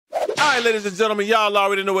All right, ladies and gentlemen, y'all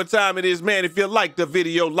already know what time it is, man. If you like the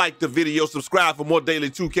video, subscribe for more daily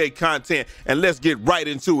 2K content, and let's get right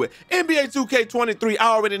into it. NBA 2K23, I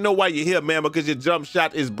already know why you're here, man, because your jump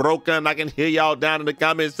shot is broken. I can hear y'all down in the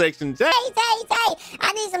comment section. Hey,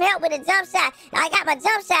 I need some help with the jump shot. I got my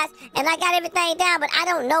jump shots, and I got everything down, but I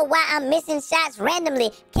don't know why I'm missing shots randomly.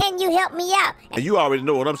 Can you help me out? And you already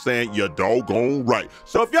know what I'm saying. You're doggone right.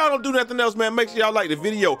 So if y'all don't do nothing else, man, make sure y'all like the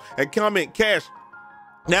video and comment cash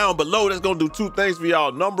down below. That's gonna do two things for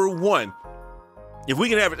y'all. Number one, if we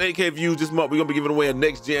can have 8K views this month, we're gonna be giving away a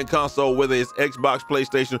next gen console, whether it's Xbox,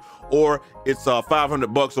 PlayStation, or it's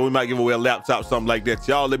 $500, or we might give away a laptop, something like that.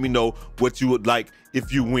 Y'all let me know what you would like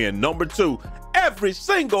if you win. Number two, every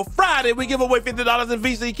single Friday, we give away $50 in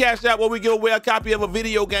VC Cash App, where we give away a copy of a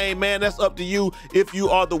video game, man. That's up to you if you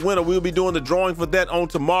are the winner. We'll be doing the drawing for that on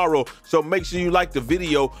tomorrow. So make sure you like the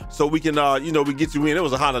video so we can, we get you in. It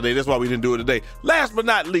was a holiday. That's why we didn't do it today. Last but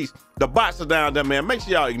not least, the bots are down there, man. Make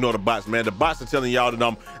sure y'all ignore the bots, man. The bots are telling y'all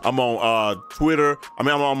that I'm on Twitter. I'm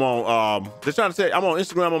on, they're trying to say I'm on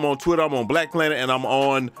Instagram, I'm on Twitter, I'm on Black Planet, and I'm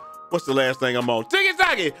on, what's the last thing I'm on?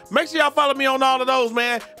 TikTok. Make sure y'all follow me on all of those,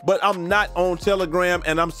 man. But I'm not on Telegram,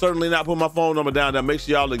 and I'm certainly not putting my phone number down there. Make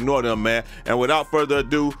sure y'all ignore them, man. And without further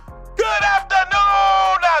ado, good afternoon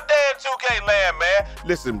out there in 2K land, man.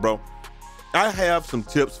 Listen, bro, I have some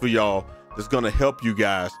tips for y'all that's gonna help you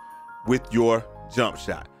guys with your jump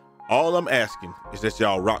shot. All I'm asking is that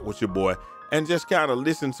y'all rock with your boy and just kind of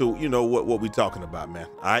listen to, what we talking about, man.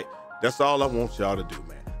 All right? That's all I want y'all to do,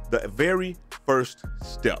 man. The very first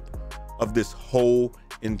step of this whole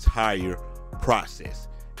entire process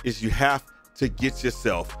is you have to get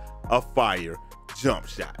yourself a fire jump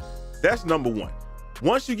shot. That's number one.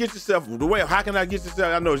 Once you get yourself, how can I get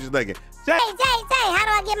yourself? I know what you're thinking. Jay, how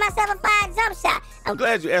do I get myself a fire jump shot? I'm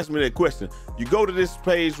glad you asked me that question. You go to this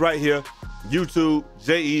page right here, YouTube,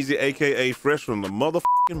 J-Easy, AKA Fresh from the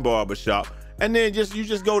motherfucking barbershop, and then you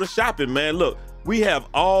just go to shopping, man. Look, we have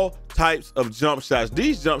all types of jump shots.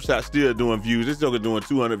 These jump shots still doing views. This joker doing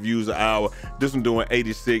 200 views an hour. This one doing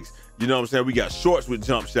 86. You know what I'm saying? We got shorts with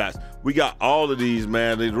jump shots. We got all of these,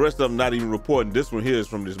 man. The rest of them not even reporting. This one here is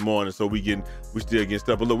from this morning, so we still getting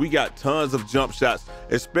stuff. But look, we got tons of jump shots,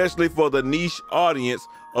 especially for the niche audience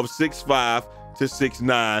of 6'5" to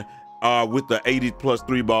 6'9". With the 80+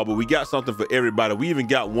 3 ball, but we got something for everybody. We even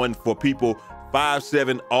got one for people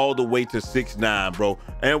 5'7" all the way to 6'9", bro.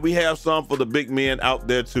 And we have some for the big men out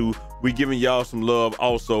there too. We giving y'all some love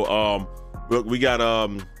also. Look, we got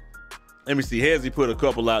let me see, Hezzy put a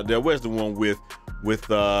couple out there. Where's the one with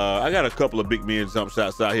I got a couple of big men jump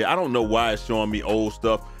shots out here. I don't know why it's showing me old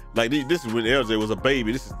stuff. Like this is when LJ was a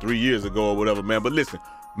baby. This is 3 years ago or whatever, man. But listen,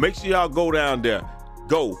 make sure y'all go down there.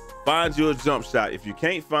 Go find your jump shot. If you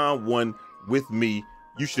can't find one with me,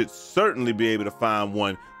 you should certainly be able to find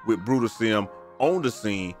one with Brutal Sim on the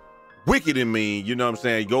scene. Wicked and Mean, you know what I'm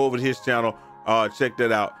saying? Go over to his channel, check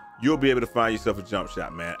that out. You'll be able to find yourself a jump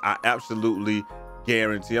shot, man. I absolutely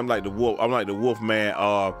guarantee. I'm like the wolf. I'm like the wolf man.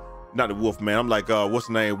 Not the wolf man. I'm like what's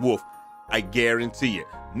the name? Wolf. I guarantee it.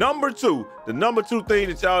 Number two, the number two thing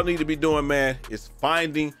that y'all need to be doing, man, is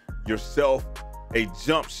finding yourself a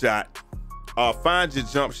jump shot. Find your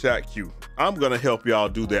jump shot queue. I'm gonna help y'all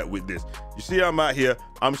do that with this. You see, I'm out here,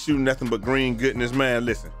 I'm shooting nothing but green goodness, man.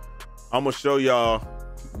 Listen, I'm gonna show y'all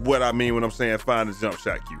what I mean when I'm saying find a jump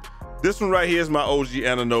shot queue. This one right here is my OG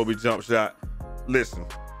Ananobi jump shot. Listen,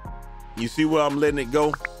 you see where I'm letting it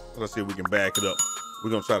go? Let's see if we can back it up.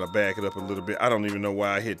 We're gonna try to back it up a little bit. I don't even know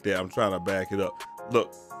why I hit that. I'm trying to back it up.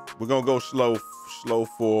 Look, we're gonna go slow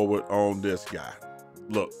forward on this guy.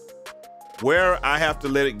 Look. Where I have to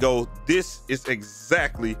let it go, this is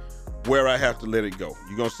exactly where I have to let it go.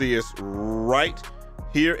 You're gonna see it's right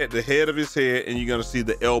here at the head of his head, and you're gonna see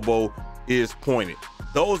the elbow is pointed.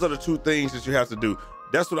 Those are the two things that you have to do.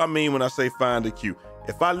 That's what I mean when I say find the cue.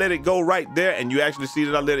 If I let it go right there and you actually see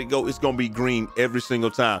that I let it go, it's gonna be green every single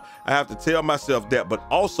time. I have to tell myself that, but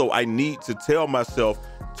also I need to tell myself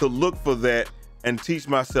to look for that and teach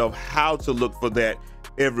myself how to look for that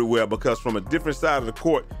everywhere, because from a different side of the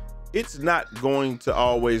court, it's not going to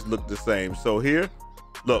always look the same. So here,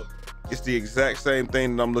 look, it's the exact same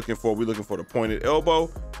thing that I'm looking for. We're looking for the pointed elbow,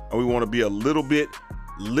 and we want to be a little bit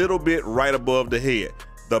right above the head.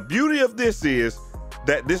 The beauty of this is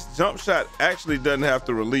that this jump shot actually doesn't have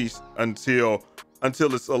to release until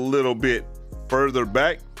it's a little bit further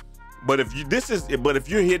back. But if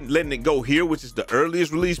you're letting it go here, which is the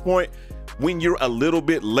earliest release point, when you're a little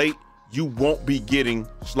bit late, you won't be getting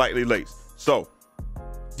slightly late. So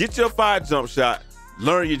get your fire jump shot,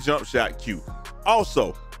 learn your jump shot cue.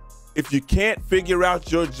 Also, if you can't figure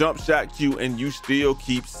out your jump shot cue and you still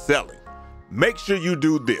keep selling, make sure you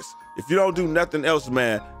do this. if you don't do nothing else,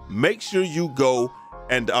 man, make sure you go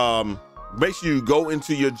and make sure you go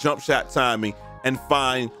into your jump shot timing and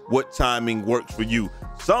find what timing works for you.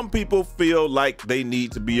 Some people feel like they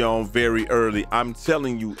need to be on very early. I'm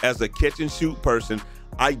telling you, as a catch and shoot person,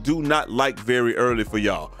 I do not like very early for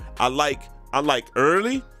y'all. I like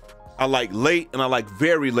early, I like late, and I like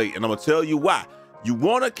very late. And I'm gonna tell you why. You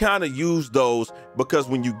wanna kinda use those because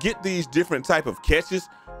when you get these different type of catches,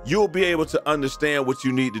 you'll be able to understand what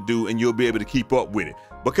you need to do and you'll be able to keep up with it.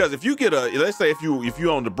 Because if you get let's say if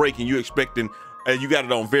you're on the break and you're expecting, you got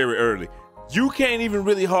it on very early, you can't even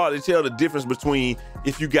really hardly tell the difference between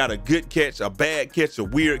if you got a good catch, a bad catch, a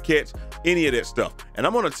weird catch, any of that stuff. And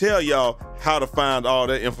I'm gonna tell y'all how to find all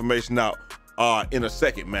that information out in a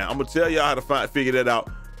second, man. I'm gonna tell y'all how to figure that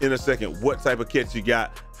out in a second, what type of catch you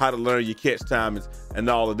got, how to learn your catch timings and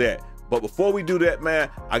all of that. But before we do that, man,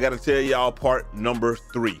 I gotta tell y'all part number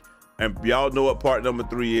 3. And y'all know what part number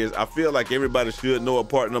 3 is. I feel like everybody should know what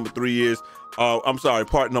part number 3 is. I'm sorry,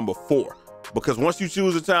 part number 4. Because once you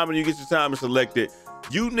choose a time and you get your time selected,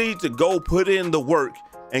 you need to go put in the work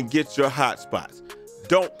and get your hot spots.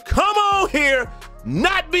 Don't come on here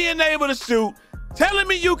not being able to shoot, telling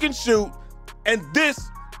me you can shoot, and this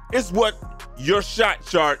is what your shot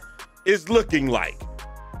chart is looking like.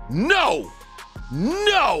 No,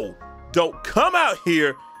 don't come out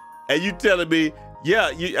here and you telling me, yeah,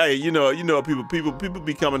 you know, people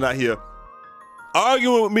be coming out here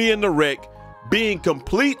arguing with me in the rec, being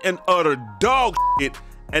complete and utter dog shit,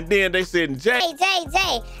 and then they said, Jay,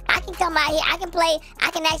 I can come out here, I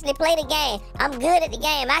can actually play the game. I'm good at the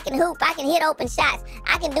game. I can hoop, I can hit open shots,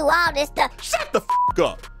 I can do all this stuff. Shut the f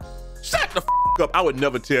up. Shut the f up. I would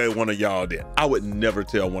never tell one of y'all that. I would never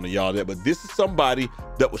tell one of y'all that, but this is somebody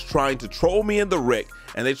that was trying to troll me in the rec,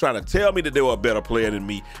 and they trying to tell me that they were a better player than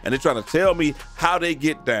me, and they trying to tell me how they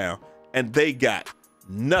get down, and they got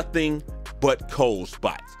nothing but cold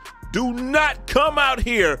spots. Do not come out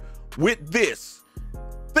here with this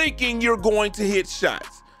thinking you're going to hit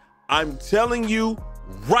shots. I'm telling you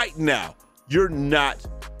right now, you're not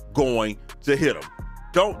going to hit them.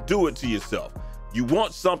 Don't do it to yourself. You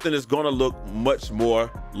want something that's gonna look much more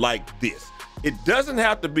like this. It doesn't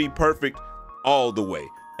have to be perfect all the way.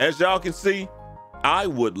 As y'all can see, I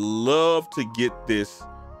would love to get this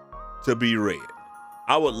to be red.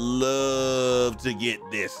 I would love to get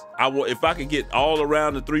this. If I could get all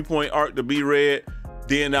around the 3-point arc to be red,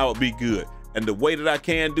 then that would be good. And the way that I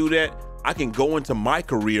can do that, I can go into my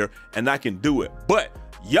career and I can do it. But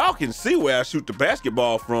y'all can see where I shoot the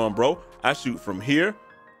basketball from, bro. I shoot from here,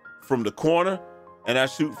 from the corner, and I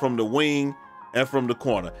shoot from the wing and from the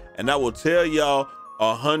corner. And I will tell y'all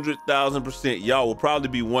 100,000%, y'all will probably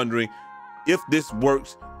be wondering if this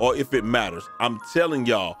works or if it matters. I'm telling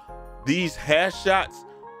y'all, these hash shots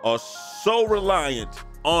are so reliant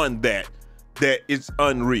on that it's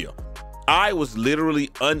unreal. I was literally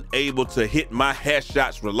unable to hit my hash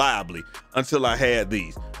shots reliably until I had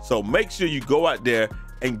these. So make sure you go out there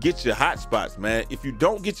and get your hot spots, man. If you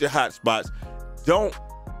don't get your hot spots, don't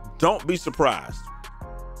be surprised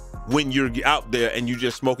when you're out there and you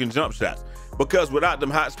just smoking jump shots. Because without them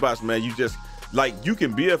hot spots, man, you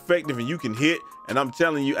can be effective and you can hit. And I'm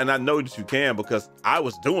telling you, and I know that you can because I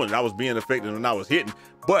was doing it. I was being effective and I was hitting.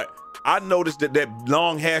 But I noticed that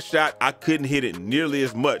long hash shot, I couldn't hit it nearly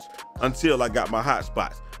as much until I got my hot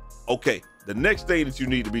spots. Okay, the next thing that you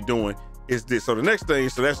need to be doing is this. So the next thing,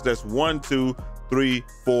 so that's 1, 2, 3,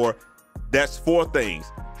 4. That's 4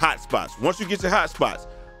 things. Hot spots. Once you get your hot spots,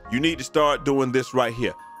 you need to start doing this right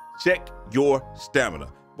here. Check your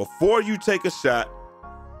stamina. Before you take a shot,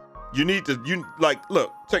 you need to,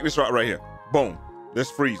 look, check this right here. Boom,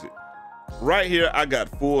 let's freeze it. Right here, I got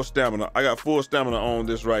full stamina. I got full stamina on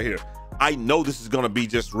this right here. I know this is gonna be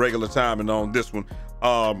just regular timing on this one.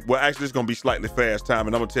 Well, actually, it's gonna be slightly fast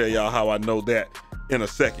timing. I'm gonna tell y'all how I know that in a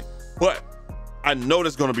second. But I know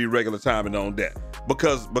there's gonna be regular timing on that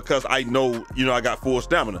because I know, I got full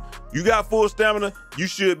stamina. You got full stamina, you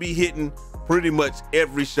should be hitting pretty much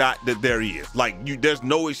every shot that there is. There's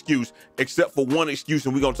no excuse except for one excuse,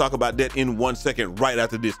 and we're gonna talk about that in 1 second right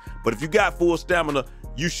after this. But if you got full stamina,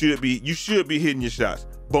 you should be hitting your shots.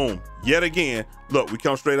 Boom, yet again. Look, we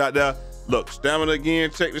come straight out there. Look, stamina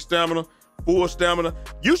again, check the stamina, full stamina.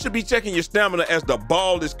 You should be checking your stamina as the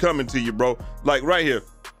ball is coming to you, bro. Like right here.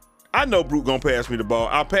 I know Brute gonna pass me the ball.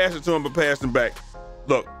 I'll pass it to him, but pass him back.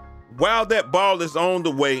 Look, while that ball is on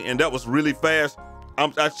the way, and that was really fast,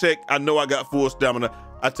 I check, I know I got full stamina,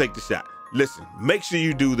 I take the shot. Listen, make sure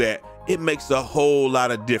you do that. It makes a whole lot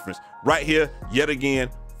of difference. Right here, yet again,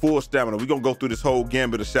 full stamina. We're gonna go through this whole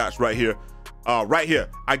gambit of shots right here. Right here,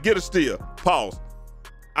 I get a steal, pause.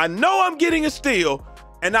 I know I'm getting a steal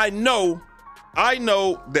And I know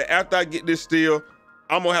that after I get this steal,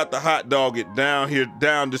 I'm gonna have to hot dog it down here,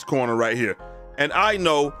 down this corner right here. And I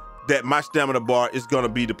know that my stamina bar is gonna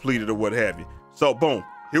be depleted or what have you. So boom,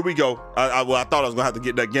 here we go. Well, I thought I was gonna have to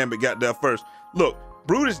get that Gambit got there first. Look,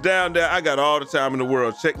 Brutus down there, I got all the time in the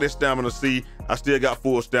world. Check this stamina, see, I still got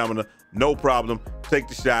full stamina, no problem. Take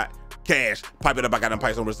the shot, cash, pipe it up, I got them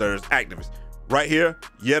pipes on reserves, activist. Right here,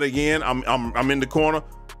 yet again, I'm in the corner.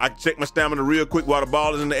 I check my stamina real quick while the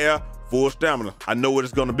ball is in the air, full stamina. I know what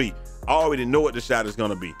it's gonna be. I already know what the shot is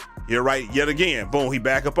gonna be. Here, right, yet again, boom, he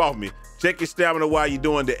back up off me. Check your stamina while you're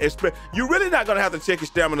doing that. You're really not gonna have to check your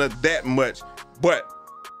stamina that much, but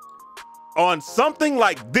on something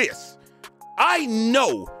like this, I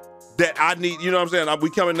know that I need, you know what I'm saying? We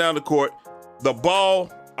coming down the court, the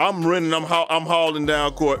ball, I'm running, I'm hauling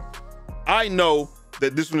down court. I know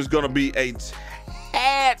that this one is gonna be a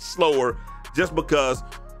tad slower just because,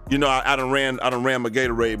 you know, I done ran my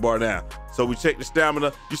Gatorade bar down. So we check the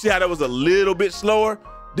stamina. You see how that was a little bit slower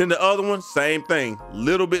than the other one? Same thing,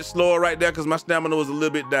 little bit slower right there because my stamina was a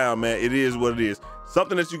little bit down, man. It is what it is.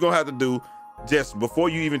 Something that you're gonna have to do just before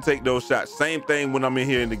you even take those shots. Same thing when I'm in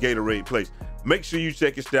here in the Gatorade place. Make sure you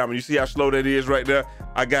check your stamina. You see how slow that is right there?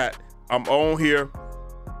 I'm on here.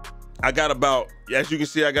 I got about, as you can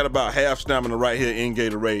see, I got about half stamina right here in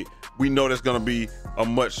Gatorade. We know that's gonna be a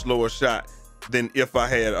much slower shot than if I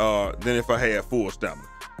had full stamina.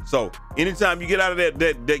 So anytime you get out of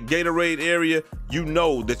that Gatorade area, you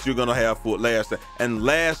know that you're gonna have full last. And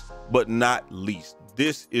last but not least,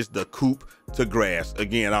 this is the coupe to grass.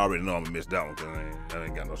 Again, I already know I'm gonna miss that one because I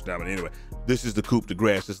ain't got no stamina anyway. This is the coupe to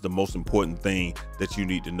grass. This is the most important thing that you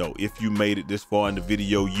need to know. If you made it this far in the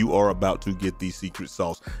video, you are about to get the secret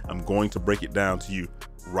sauce. I'm going to break it down to you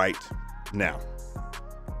right now.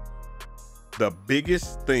 The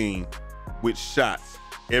biggest thing with shots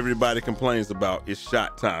everybody complains about is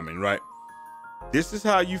shot timing, right? This is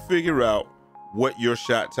how you figure out what your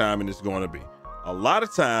shot timing is going to be. A lot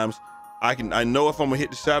of times I know if I'm gonna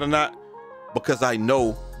hit the shot or not because I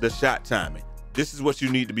know the shot timing. This is what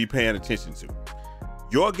you need to be paying attention to.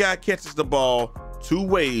 Your guy catches the ball two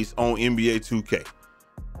ways on NBA 2K.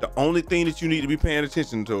 The only thing that you need to be paying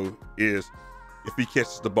attention to is if he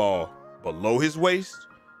catches the ball below his waist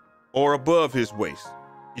or above his waist.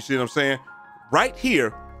 You see what I'm saying? Right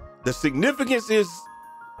here, the significance is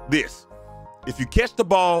this. If you catch the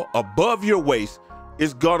ball above your waist,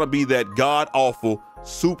 it's gonna be that god-awful,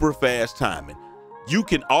 super fast timing. You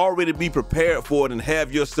can already be prepared for it and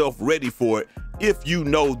have yourself ready for it if you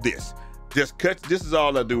know this. Just cut, this is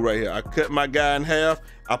all I do right here. I cut my guy in half,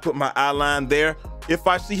 I put my eye line there. If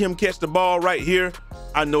I see him catch the ball right here,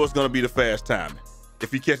 I know it's gonna be the fast timing.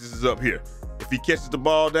 If he catches it up here. If he catches the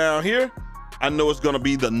ball down here, I know it's gonna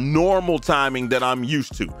be the normal timing that I'm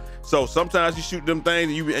used to. So sometimes you shoot them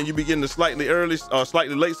things and you begin to slightly early or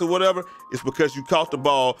slightly late or whatever, it's because you caught the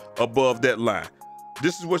ball above that line.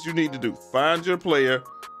 This is what you need to do. Find your player,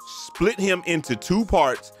 split him into two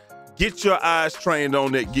parts, get your eyes trained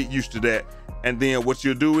on that, get used to that. And then what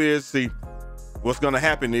you'll do is, see, what's gonna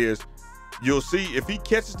happen is, you'll see if he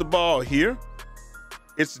catches the ball here,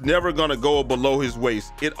 it's never gonna go below his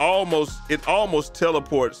waist. It almost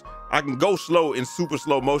teleports. I can go slow in super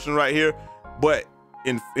slow motion right here, but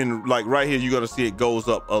in like right here, you're gonna see it goes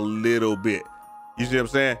up a little bit. You see what I'm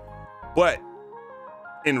saying? But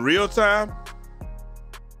in real time,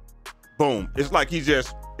 boom, it's like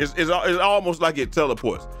it's almost like it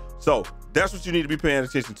teleports. So that's what you need to be paying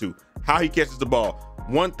attention to, how he catches the ball.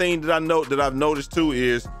 One thing that I've noticed too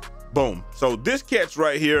is, boom. So this catch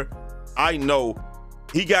right here, I know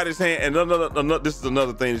he got his hand, and this is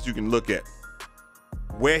another thing that you can look at,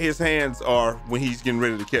 where his hands are when he's getting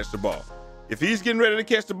ready to catch the ball. If he's getting ready to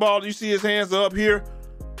catch the ball, you see his hands are up here,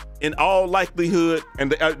 in all likelihood,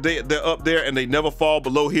 and they're up there and they never fall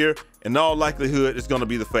below here, in all likelihood, it's gonna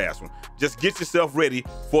be the fast one. Just get yourself ready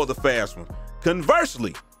for the fast one.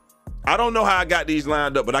 Conversely, I don't know how I got these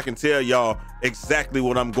lined up, but I can tell y'all exactly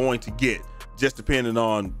what I'm going to get, just depending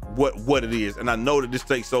on what it is. And I know that this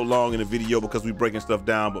takes so long in the video because we're breaking stuff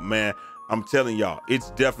down, but man, I'm telling y'all,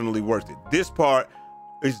 it's definitely worth it. This part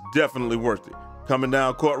is definitely worth it. Coming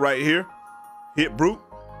down court right here, hit Brute,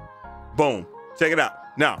 boom, check it out.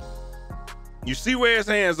 Now, you see where his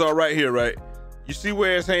hands are right here, right? You see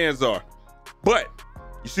where his hands are, but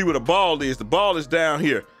you see where the ball is. The ball is down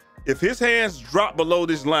here. If his hands drop below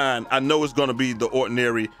this line, I know it's gonna be the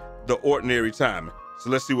ordinary timing. So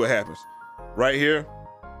let's see what happens. Right here,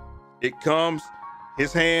 it comes,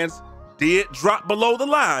 his hands did drop below the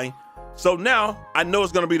line. So now I know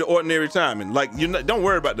it's gonna be the ordinary timing. Like, don't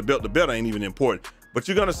worry about the belt ain't even important. But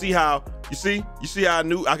you're gonna see how, you see how I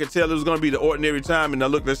knew, I could tell it was gonna be the ordinary time. And now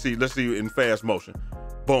look, let's see in fast motion.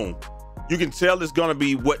 Boom. You can tell it's gonna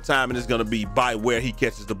be what time it is gonna be by where he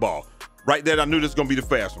catches the ball. Right there, I knew this was gonna be the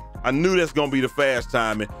fast one. I knew that's gonna be the fast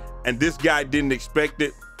timing, and this guy didn't expect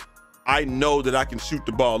it. I know that I can shoot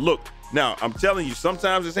the ball. Look, now I'm telling you,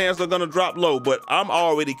 sometimes his hands are gonna drop low, but I'm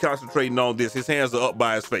already concentrating on this. His hands are up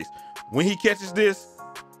by his face. When he catches this,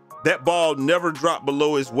 that ball never dropped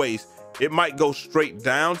below his waist. It might go straight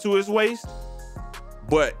down to his waist,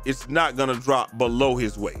 but it's not gonna drop below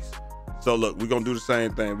his waist. So look, we're gonna do the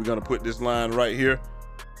same thing. We're gonna put this line right here,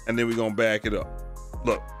 and then we're gonna back it up.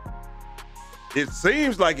 Look, it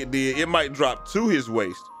seems like it did. It might drop to his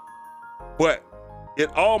waist, but it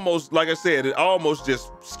almost, like I said, it almost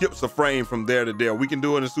just skips a frame from there to there. We can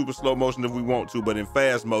do it in super slow motion if we want to, but in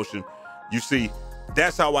fast motion, you see,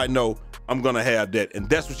 that's how I know I'm gonna have that, and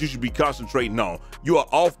that's what you should be concentrating on. You're an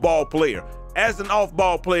off-ball player. As an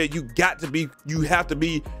off-ball player, you have to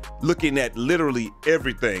be looking at literally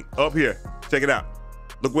everything. Up here, check it out.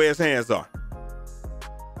 Look where his hands are.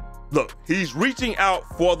 Look, he's reaching out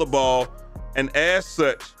for the ball, and as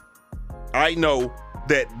such, I know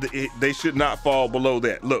that they should not fall below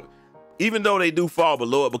that. Look, even though they do fall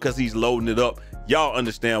below it because he's loading it up, y'all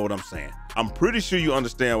understand what I'm saying. I'm pretty sure you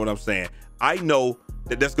understand what I'm saying. I know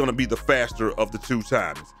that that's gonna be the faster of the two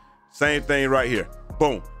times. Same thing right here,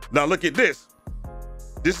 boom. Now look at this.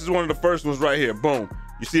 This is one of the first ones right here, boom.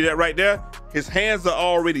 You see that right there? His hands are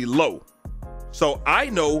already low. So I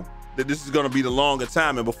know that this is gonna be the longer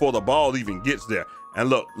timing before the ball even gets there. And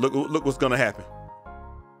look what's gonna happen.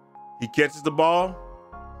 He catches the ball.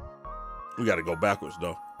 We gotta go backwards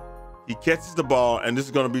though. He catches the ball, and this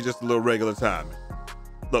is gonna be just a little regular timing.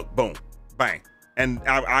 Look, boom, bang. And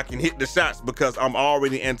I can hit the shots because I'm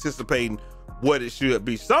already anticipating what it should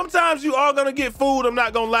be. Sometimes you are gonna get fooled, I'm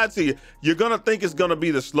not gonna lie to you. You're gonna think it's gonna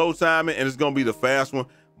be the slow timing and it's gonna be the fast one,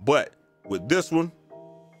 but with this one,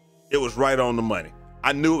 it was right on the money.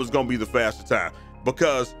 I knew it was gonna be the faster time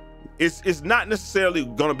because it's not necessarily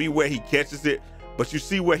gonna be where he catches it, but you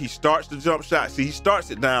see where he starts the jump shot. See, he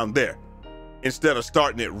starts it down there instead of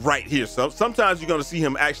starting it right here. So sometimes you're gonna see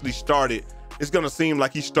him actually start it. It's gonna seem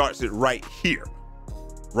like he starts it right here,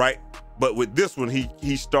 right? But with this one,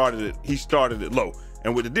 he started it low.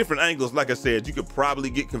 And with the different angles, like I said, you could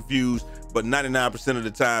probably get confused, but 99% of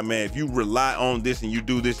the time, man, if you rely on this and you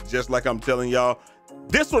do this just like I'm telling y'all,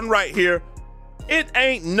 this one right here, it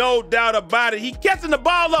ain't no doubt about it. He catching the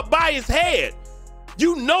ball up by his head.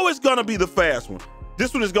 You know it's gonna be the fast one.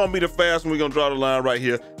 This one is gonna be the fast one. We're gonna draw the line right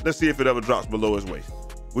here. Let's see if it ever drops below his waist.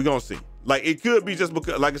 We're gonna see. Like, it could be just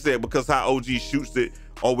because, like I said, because how OG shoots it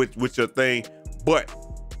or with your thing, but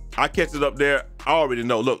I catch it up there, I already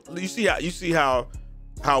know. Look, you see how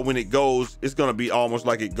when it goes, it's gonna be almost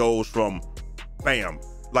like it goes from bam.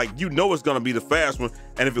 Like, you know it's gonna be the fast one,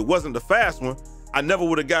 and if it wasn't the fast one, I never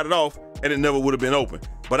would have got it off and it never would have been open.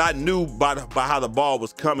 But I knew by how the ball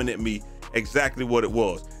was coming at me exactly what it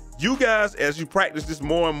was. You guys, as you practice this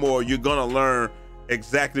more and more, you're gonna learn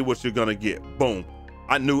exactly what you're gonna get. Boom.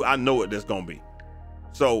 I know what that's gonna be.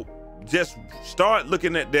 So just start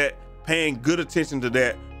looking at that, paying good attention to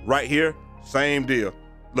that. Right here, same deal.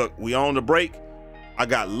 Look, we on the break. I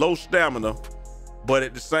got low stamina, but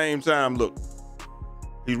at the same time, look,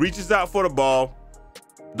 he reaches out for the ball.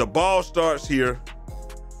 The ball starts here,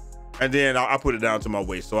 and then I put it down to my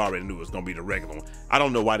waist, so I already knew it was gonna be the regular one. I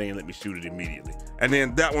don't know why they didn't let me shoot it immediately. And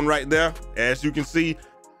then that one right there, as you can see,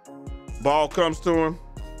 ball comes to him.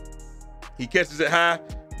 He catches it high,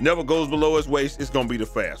 never goes below his waist. It's gonna be the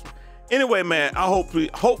fast one. Anyway, man, hopefully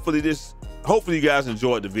you guys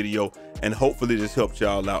enjoyed the video, and hopefully this helped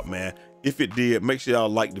y'all out, man. If it did, make sure y'all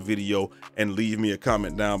like the video and leave me a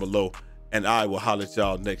comment down below, and I will holler at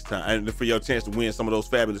y'all next time. And for your chance to win some of those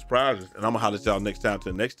fabulous prizes, and I'm gonna holler at y'all next time.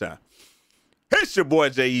 Till next time. It's your boy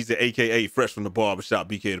Jay Easy, aka Fresh from the Barbershop,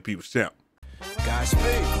 BK the People's Champ.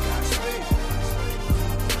 Godspeed.